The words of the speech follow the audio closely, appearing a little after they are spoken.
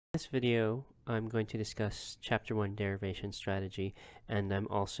this video, I'm going to discuss Chapter 1 Derivation Strategy, and I'm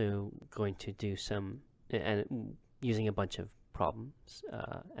also going to do some, using a bunch of problems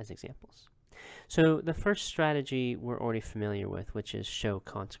as examples. So the first strategy we're already familiar with, which is show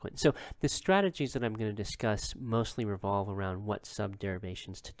consequent. So the strategies that I'm going to discuss mostly revolve around what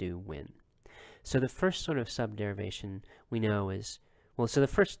subderivations to do when. So the first sort of subderivation we know is, well, so the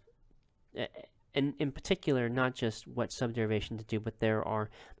first, and in particular, not just what subderivation to do, but there are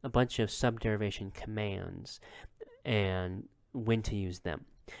a bunch of subderivation commands and when to use them.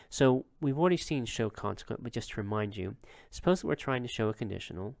 So we've already seen show consequent, but just to remind you, suppose that we're trying to show a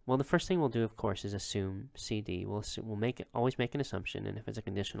conditional. Well, the first thing we'll do, of course, is assume CD. We'll always make an assumption, and if it's a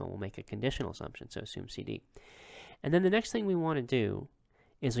conditional, we'll make a conditional assumption, so assume CD. And then the next thing we want to do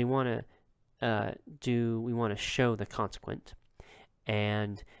is we want to show the consequent.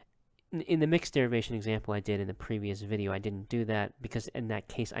 And in the mixed derivation example I did in the previous video, I didn't do that because in that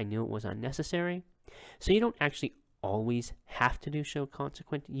case I knew it was unnecessary. So you don't actually always have to do show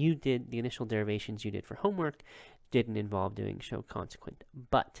consequent. You did the initial derivations you did for homework didn't involve doing show consequent.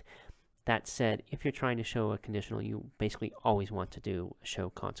 But that said, if you're trying to show a conditional, you basically always want to do a show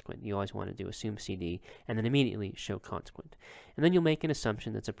consequent. You always want to do assume CD and then immediately show consequent. And then you'll make an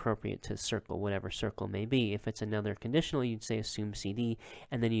assumption that's appropriate to circle, whatever circle may be. If it's another conditional, you'd say assume CD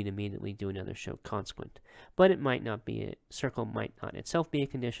and then you'd immediately do another show consequent. But it might not be a circle, might not itself be a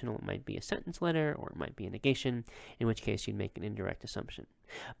conditional, it might be a sentence letter, or it might be a negation, in which case you'd make an indirect assumption.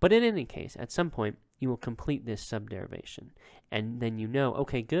 But in any case, at some point, you will complete this subderivation. And then you know,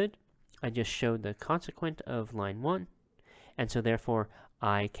 okay, good. I just showed the consequent of line 1, and so therefore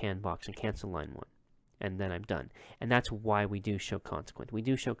I can box and cancel line 1, and then I'm done. And that's why we do show consequent. We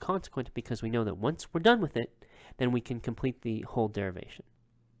do show consequent because we know that once we're done with it, then we can complete the whole derivation.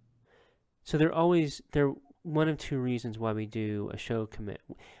 So there are one of two reasons why we do a show commit.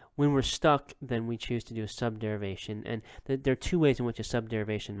 When we're stuck, then we choose to do a subderivation, and there are two ways in which a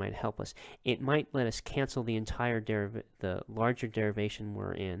subderivation might help us. It might let us cancel the entire the larger derivation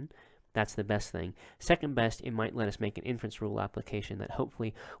we're in. That's the best thing. Second best, it might let us make an inference rule application that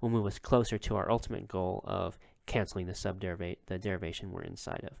hopefully will move us closer to our ultimate goal of canceling the derivation we're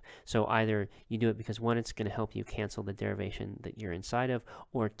inside of. So either you do it because one, it's going to help you cancel the derivation that you're inside of,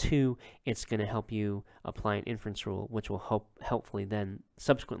 or two, it's going to help you apply an inference rule, which will helpfully then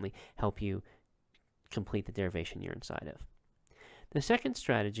subsequently help you complete the derivation you're inside of. The second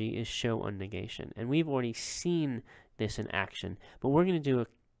strategy is show on negation, and we've already seen this in action, but we're going to do a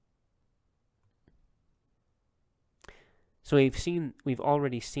So we've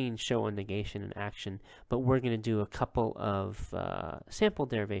already seen show on negation in action, but we're going to do a couple of sample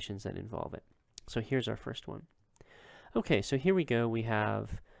derivations that involve it. So here's our first one. Okay, so here we go. We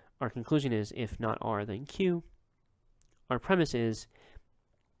have, our conclusion is if not R, then Q. Our premise is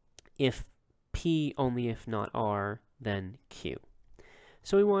if P, only if not R, then Q.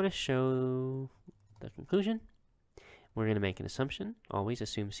 So we want to show the conclusion. We're going to make an assumption, always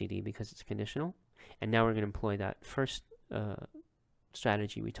assume CD because it's conditional. And now we're going to employ that first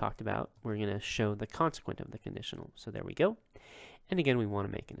strategy we talked about. We're going to show the consequent of the conditional. So there we go. And again, we want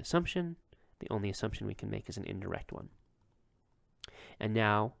to make an assumption. The only assumption we can make is an indirect one. And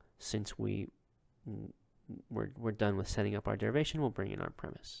now, since we're done with setting up our derivation, we'll bring in our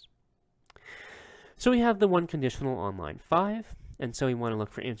premise. So we have the one conditional on line 5, and so we want to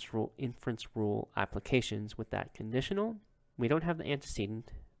look for inference rule applications with that conditional. We don't have the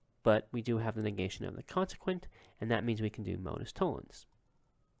antecedent, but we do have the negation of the consequent, and that means we can do modus tollens.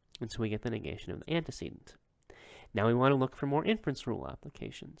 And so we get the negation of the antecedent. Now we want to look for more inference rule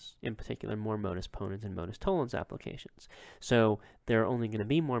applications, in particular more modus ponens and modus tollens applications. So there are only going to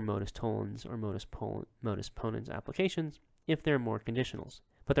be more modus tollens or modus ponens applications if there are more conditionals.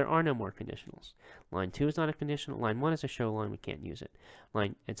 But there are no more conditionals. Line 2 is not a conditional. Line 1 is a show line. We can't use it.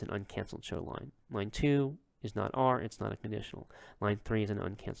 It's an uncanceled show line. Line 2 is not R, it's not a conditional. Line 3 is an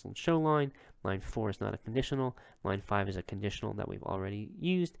uncanceled show line. Line 4 is not a conditional. Line 5 is a conditional that we've already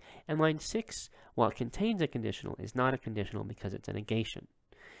used. And line 6, while it contains a conditional, is not a conditional because it's a negation.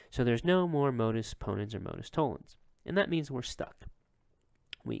 So there's no more modus ponens or modus tollens. And that means we're stuck.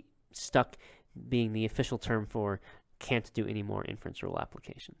 Stuck being the official term for can't do any more inference rule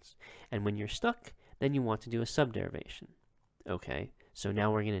applications. And when you're stuck, then you want to do a subderivation. Okay, so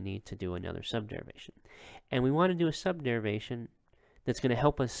now we're going to need to do another subderivation. And we want to do a subderivation that's going to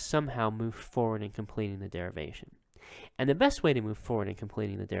help us somehow move forward in completing the derivation. And the best way to move forward in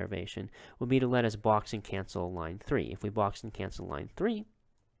completing the derivation would be to let us box and cancel line 3. If we box and cancel line 3,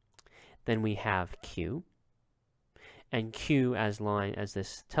 then we have Q. And Q, as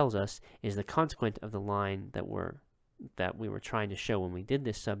this tells us, is the consequent of the line that we're that we were trying to show when we did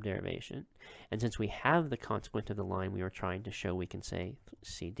this subderivation. And since we have the consequent of the line we were trying to show, we can say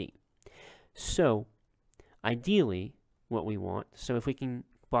CD. So ideally, what we want, so if we can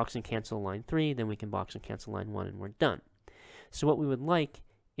box and cancel line 3, then we can box and cancel line 1 and we're done. So what we would like,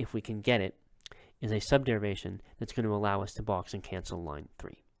 if we can get it, is a subderivation that's going to allow us to box and cancel line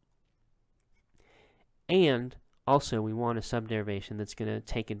 3. And also we want a subderivation that's going to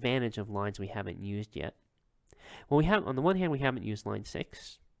take advantage of lines we haven't used yet. Well, we have, on the one hand, we haven't used line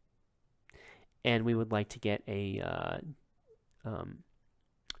 6, and we would like to get a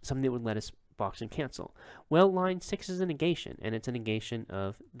something that would let us box and cancel. Well, line 6 is a negation, and it's a negation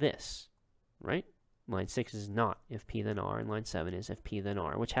of this, right? Line 6 is not if P then R, and line 7 is if P then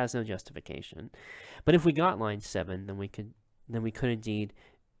R, which has no justification. But if we got line 7, then we could indeed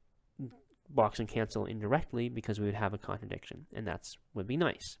box and cancel indirectly because we would have a contradiction, and that would be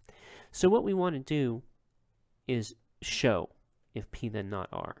nice. So what we want to do is show if P then not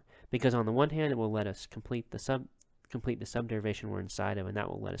R, because on the one hand it will let us complete the subderivation we're inside of, and that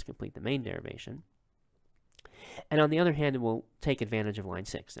will let us complete the main derivation. And on the other hand, it will take advantage of line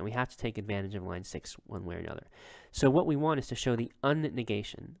 6, and we have to take advantage of line 6 one way or another. So what we want is to show the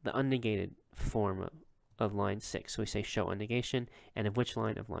unnegation, the unnegated form of line 6. So we say show unnegation, and of which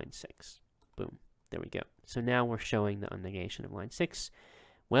line? Of line 6. Boom. There we go. So now we're showing the unnegation of line 6.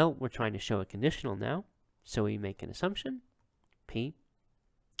 Well, we're trying to show a conditional now, so we make an assumption, P,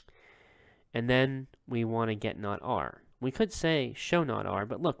 and then we want to get not R. We could say show not R,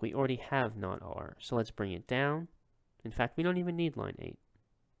 but look, we already have not R, so let's bring it down. In fact, we don't even need line 8.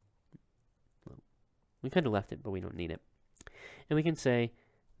 We could have left it, but we don't need it. And we can say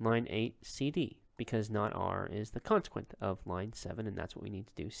line 8 CD, because not R is the consequent of line 7, and that's what we need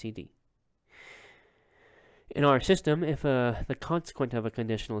to do, CD. In our system, if the consequent of a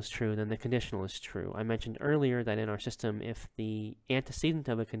conditional is true, then the conditional is true. I mentioned earlier that in our system, if the antecedent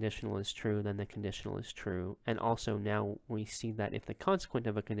of a conditional is true, then the conditional is true. And also now we see that if the consequent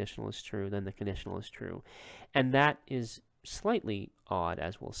of a conditional is true, then the conditional is true. And that is slightly odd,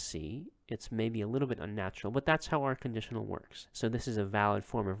 as we'll see. It's maybe a little bit unnatural, but that's how our conditional works. So this is a valid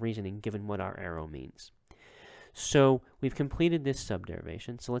form of reasoning given what our arrow means. So we've completed this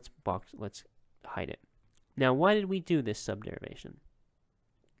subderivation, so let's hide it. Now, why did we do this subderivation?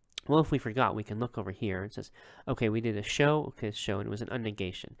 Well, if we forgot, we can look over here. It says, okay, we did a show, and it was an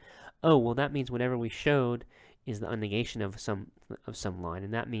unnegation. Oh, well, that means whatever we showed is the unnegation of some line,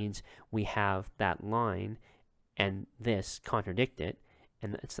 and that means we have that line and this contradict it,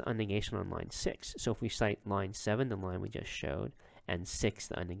 and it's the unnegation on line 6. So if we cite line 7, the line we just showed, and 6,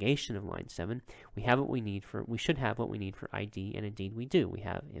 the unnegation of line 7, we have what we need for, we should have what we need for ID, and indeed we do. We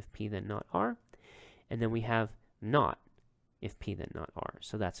have if P then not R, and then we have not if P then not R.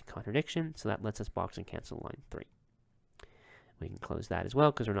 So that's a contradiction, so that lets us box and cancel line 3. We can close that as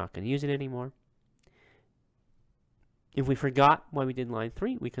well because we're not going to use it anymore. If we forgot why we did line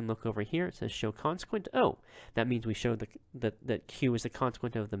 3, we can look over here. It says show consequent. Oh, that means we showed that Q is the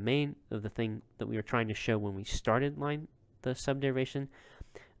consequent of the main of the thing that we were trying to show when we started the subderivation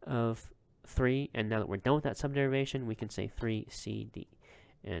of 3. And now that we're done with that subderivation, we can say 3CD,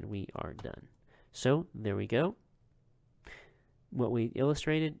 and we are done. So there we go. What we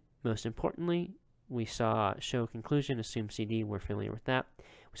illustrated, most importantly, we saw show conclusion, assume CD, we're familiar with that.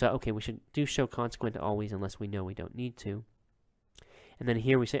 We saw, okay, we should do show consequent always unless we know we don't need to. And then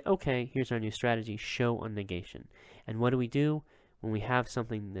here we say, okay, here's our new strategy, show unnegation. And what do? When we have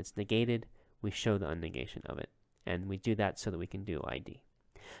something that's negated, we show the unnegation of it. And we do that so that we can do ID.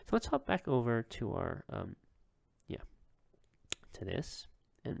 So let's hop back over to our, to this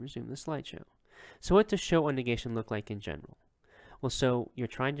and resume the slideshow. So what does show unnegation look like in general? Well, so you're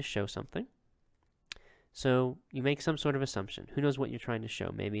trying to show something. So you make some sort of assumption. Who knows what you're trying to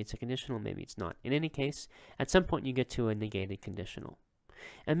show? Maybe it's a conditional, maybe it's not. In any case, at some point you get to a negated conditional.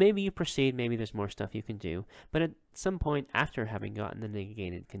 And maybe you proceed, maybe there's more stuff you can do, but at some point after having gotten the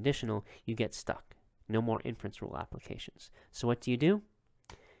negated conditional, you get stuck. No more inference rule applications. So what do?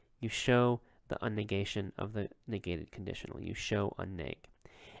 You show the unnegation of the negated conditional. You show unneg.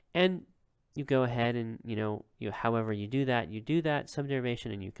 And you go ahead and, however you do that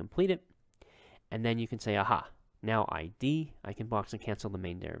subderivation and you complete it. And then you can say, aha, now ID, I can box and cancel the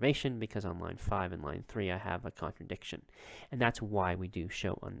main derivation because on line 5 and line 3 I have a contradiction. And that's why we do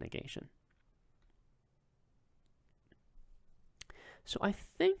show unnegation. So I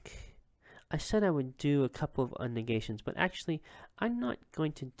think I said I would do a couple of unnegations, but actually I'm not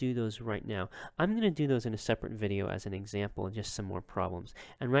going to do those right now. I'm going to do those in a separate video as an example and just some more problems.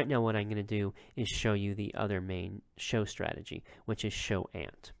 And right now what I'm going to do is show you the other main show strategy, which is show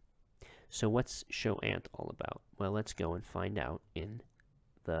ant. So what's show ant all about? Well, let's go and find out in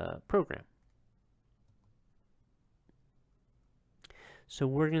the program. So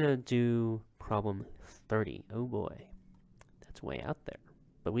we're going to do problem 30. Oh boy, that's way out there.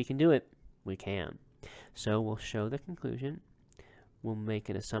 But we can do it. We can. So we'll show the conclusion. We'll make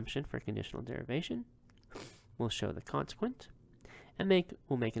an assumption for conditional derivation. We'll show the consequent. And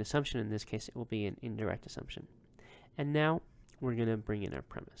we'll make an assumption. In this case, it will be an indirect assumption. And now we're going to bring in our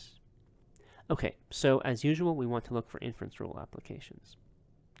premise. Okay, so as usual, we want to look for inference rule applications.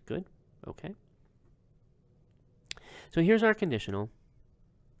 Good? Okay. So here's our conditional.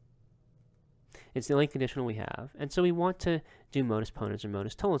 It's the only conditional we have. And so we want to do modus ponens or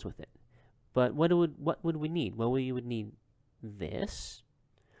modus tollens with it. But what would we need? Well, we would need this,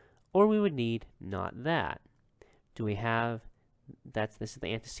 or we would need not that. Do we have, this is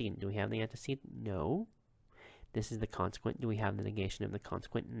the antecedent. Do we have the antecedent? No. This is the consequent. Do we have the negation of the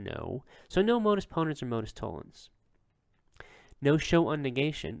consequent? No. So no modus ponens or modus tollens. No show on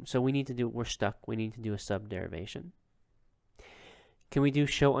negation. So we need to do, we're stuck. We need to do a subderivation. Can we do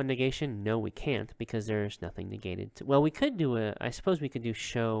show on negation? No, we can't, because there's nothing negated. Well, we could do I suppose we could do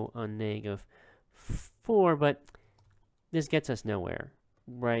show on neg of 4, but this gets us nowhere,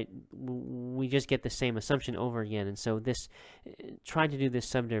 right? We just get the same assumption over again, and so trying to do this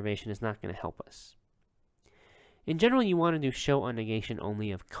subderivation is not going to help us. In general, you want to do show on negation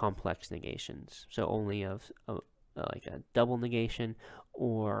only of complex negations, so only of like a double negation,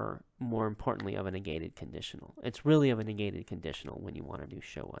 or more importantly of a negated conditional. It's really of a negated conditional when you want to do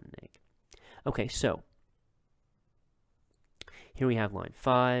show on neg. Okay, so here we have line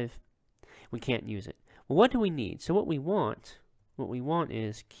 5. We can't use it. Well, what do we need? So what we want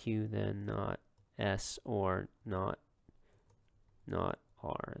is Q then not S, or not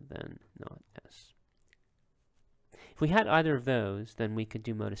R then not S. If we had either of those, then we could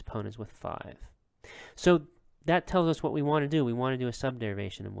do modus ponens with 5. So that tells us what we want to do. We want to do a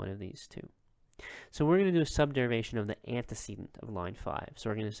subderivation of one of these two. So we're going to do a subderivation of the antecedent of line 5. So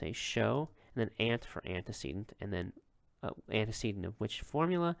we're going to say show, and then ant for antecedent, and then antecedent of which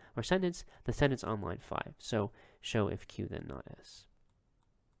formula or sentence? The sentence on line 5. So show if Q then not S.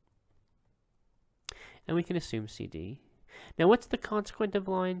 And we can assume CD. Now what's the consequent of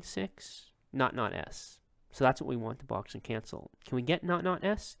line 6? Not S. So that's what we want to box and cancel. Can we get not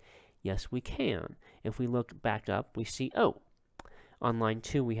S? Yes, we can. If we look back up, we see, oh, on line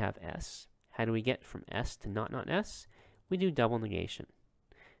 2 we have S. How do we get from S to not S? We do double negation.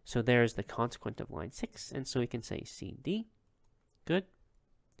 So there's the consequent of line 6, and so we can say CD. Good.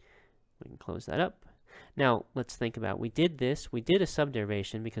 We can close that up. Now, let's think about, we did a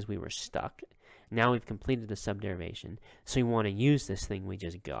subderivation because we were stuck. Now we've completed the subderivation, so we want to use this thing we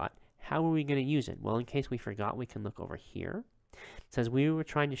just got. How are we going to use it? Well, in case we forgot, we can look over here. It says we were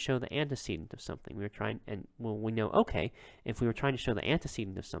trying to show the antecedent of something. We know, okay, if we were trying to show the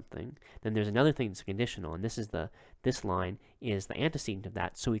antecedent of something, then there's another thing that's conditional, and this line is the antecedent of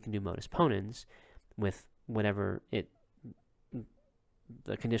that, so we can do modus ponens with whatever the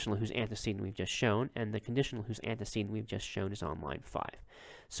conditional whose antecedent we've just shown, and the conditional whose antecedent we've just shown is on line 5.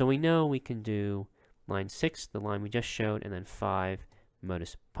 So we know we can do line 6, the line we just showed, and then 5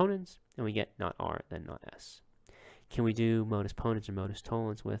 modus ponens, and we get not R, then not S. Can we do modus ponens or modus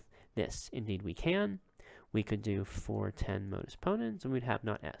tollens with this? Indeed we can. We could do 410 modus ponens, and we'd have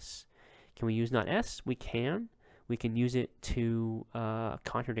not S. Can we use not S? We can. We can use it to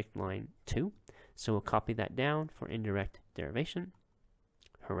contradict line 2. So we'll copy that down for indirect derivation.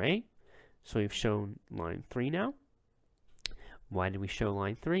 Hooray. So we've shown line 3 now. Why did we show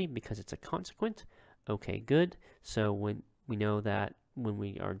line 3? Because it's a consequent. Okay, good. So when we know that when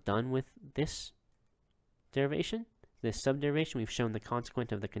we are done with this derivation, this subderivation, we've shown the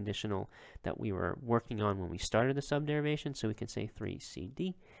consequent of the conditional that we were working on when we started the subderivation, so we can say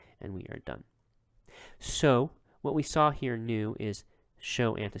 3CD, and we are done. So what we saw here new is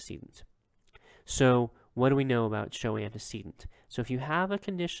show antecedent. So what do we know about show antecedent? So if you have a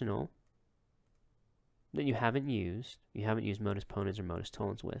conditional that you haven't used modus ponens or modus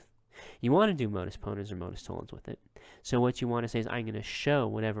tollens with, you want to do modus ponens or modus tollens with it. So what you want to say is, I'm going to show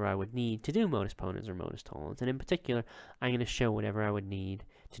whatever I would need to do modus ponens or modus tollens. And in particular, I'm going to show whatever I would need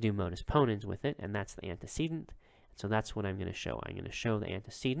to do modus ponens with it, and that's the antecedent. So that's what I'm going to show. I'm going to show the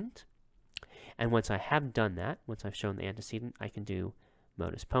antecedent. And once I have done that, once I've shown the antecedent, I can do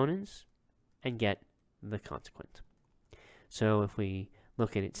modus ponens and get the consequent. So if we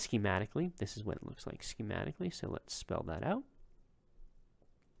look at it schematically, this is what it looks like schematically. So let's spell that out.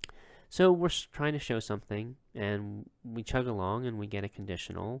 So we're trying to show something, and we chug along, and we get a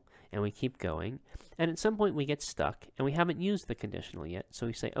conditional, and we keep going, and at some point we get stuck, and we haven't used the conditional yet. So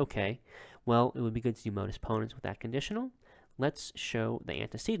we say, okay, well, it would be good to do modus ponens with that conditional. Let's show the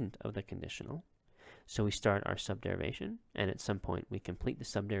antecedent of the conditional. So we start our subderivation, and at some point we complete the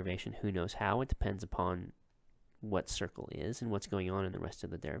subderivation. Who knows how? It depends upon what circle is and what's going on in the rest of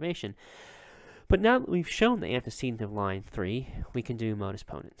the derivation. But now that we've shown the antecedent of line 3, we can do modus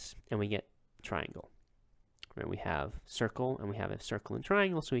ponens, and we get triangle. Right? We have circle, and we have a circle and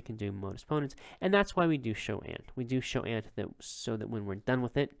triangle, so we can do modus ponens, and that's why we do show and. We do show and so that when we're done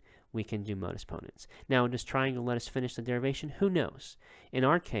with it, we can do modus ponens. Now, does triangle let us finish the derivation? Who knows? In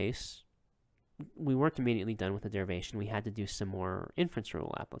our case, we weren't immediately done with the derivation. We had to do some more inference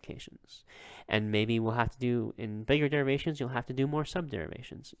rule applications. And maybe we'll have to do, in bigger derivations, you'll have to do more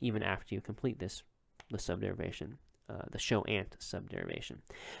subderivations, even after you complete the subderivation, the show and subderivation.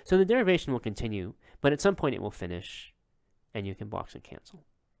 So the derivation will continue, but at some point it will finish, and you can box and cancel.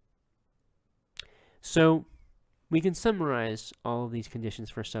 So we can summarize all of these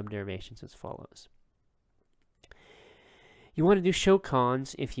conditions for subderivations as follows. You want to do show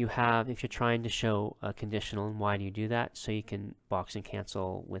cons if you're trying to show a conditional, and why do you do that? So you can box and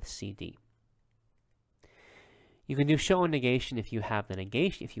cancel with CD. You can do show and negation if you have the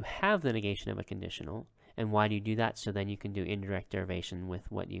negation of a conditional, and why do you do that? So then you can do indirect derivation with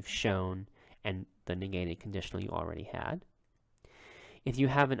what you've shown and the negated conditional you already had. If you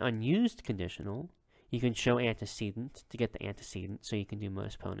have an unused conditional, you can show antecedent to get the antecedent, so you can do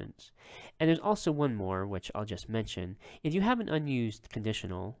modus ponens. And there's also one more, which I'll just mention. If you have an unused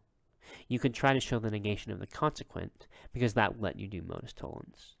conditional, you can try to show the negation of the consequent, because that will let you do modus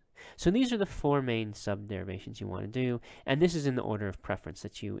tollens. So these are the 4 main subderivations you want to do, and this is in the order of preference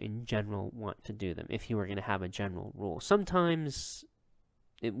that you, in general, want to do them, if you were going to have a general rule. Sometimes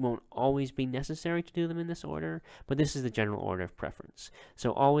it won't always be necessary to do them in this order, but this is the general order of preference.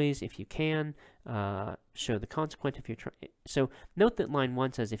 So always, if you can, show the consequent. If you're so note that line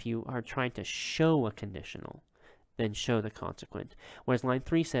 1 says if you are trying to show a conditional, then show the consequent. Whereas line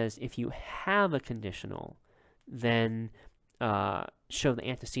 3 says if you have a conditional, then show the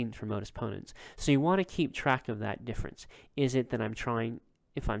antecedent for modus ponens. So you want to keep track of that difference. Is it that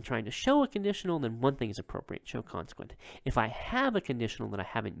if I'm trying to show a conditional, then one thing is appropriate, show consequent. If I have a conditional that I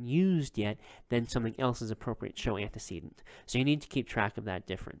haven't used yet, then something else is appropriate, show antecedent. So you need to keep track of that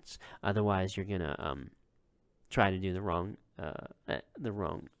difference. Otherwise, you're going to try to do the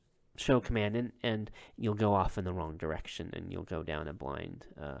wrong show command, and you'll go off in the wrong direction, and you'll go down a blind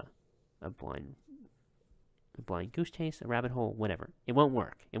goose chase, a rabbit hole, whatever. It won't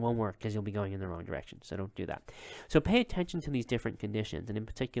work. It won't work because you'll be going in the wrong direction. So don't do that. So pay attention to these different conditions, and in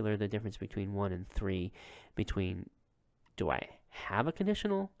particular the difference between 1 and 3, between do I have a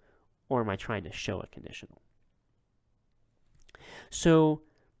conditional or am I trying to show a conditional? So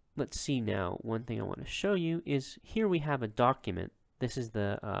let's see now. One thing I want to show you is here we have a document. This is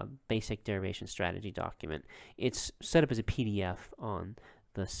the basic derivation strategy document. It's set up as a PDF on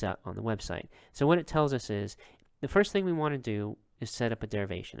the website. So what it tells us is the first thing we want to do is set up a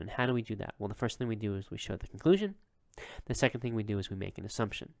derivation. And how do we do that? Well, the first thing we do is we show the conclusion. The second thing we do is we make an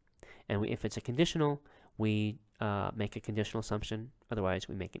assumption. And if it's a conditional, we make a conditional assumption. Otherwise,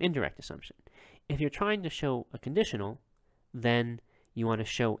 we make an indirect assumption. If you're trying to show a conditional, then you want to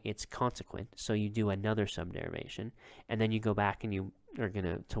show its consequent. So you do another subderivation, and then you go back and you are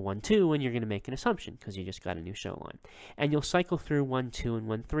going to 1, 2, and you're going to make an assumption because you just got a new show line. And you'll cycle through 1, 2, and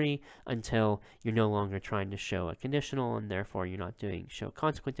 1, 3 until you're no longer trying to show a conditional, and therefore you're not doing show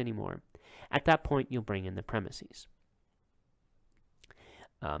consequent anymore. At that point, you'll bring in the premises.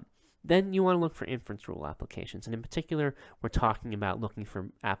 Then you want to look for inference rule applications, and in particular, we're talking about looking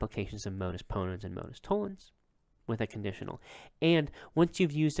for applications of modus ponens and modus tollens with a conditional. And once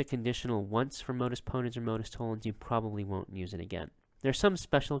you've used a conditional once for modus ponens or modus tollens, you probably won't use it again. There are some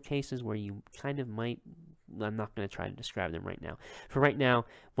special cases where you kind of might. I'm not going to try to describe them right now. For right now,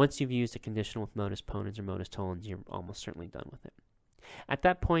 once you've used a conditional with modus ponens or modus tollens, you're almost certainly done with it. At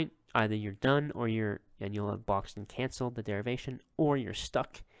that point, either you're done or you'll have boxed and canceled the derivation, or you're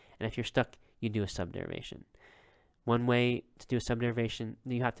stuck. And if you're stuck, you do a subderivation. One way to do a subderivation,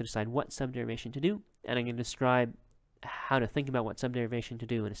 you have to decide what subderivation to do, and I'm going to describe how to think about what subderivation to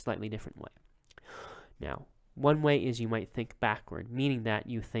do in a slightly different way. Now, one way is you might think backward, meaning that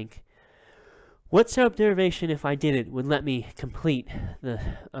you think, what subderivation, if I did it, would let me complete the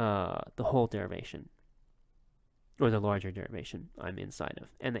whole derivation, or the larger derivation I'm inside of?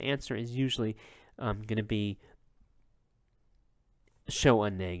 And the answer is usually going to be show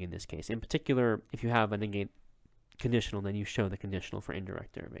unneg in this case. In particular, if you have a negate conditional, then you show the conditional for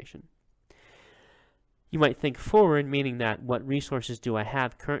indirect derivation. You might think forward, meaning that what resources do I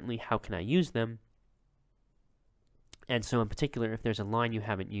have currently, how can I use them? And so in particular, if there's a line you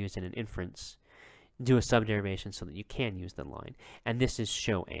haven't used in an inference, do a subderivation so that you can use the line. And this is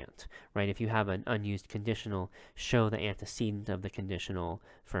show ant, right? If you have an unused conditional, show the antecedent of the conditional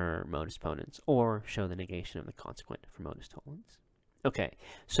for modus ponens, or show the negation of the consequent for modus tollens. Okay,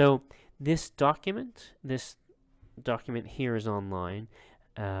 so this document here is online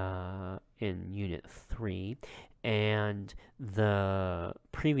in Unit 3, and the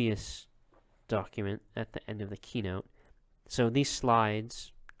previous document at the end of the keynote. So these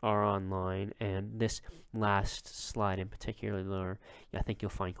slides are online, and this last slide in particular I think you'll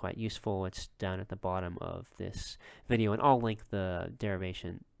find quite useful. It's down at the bottom of this video, and I'll link the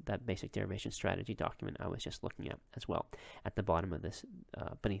that basic derivation strategy document I was just looking at as well at the bottom of this,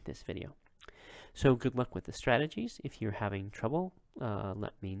 beneath this video. So good luck with the strategies. If you're having trouble,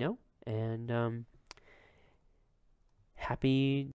 let me know, and happy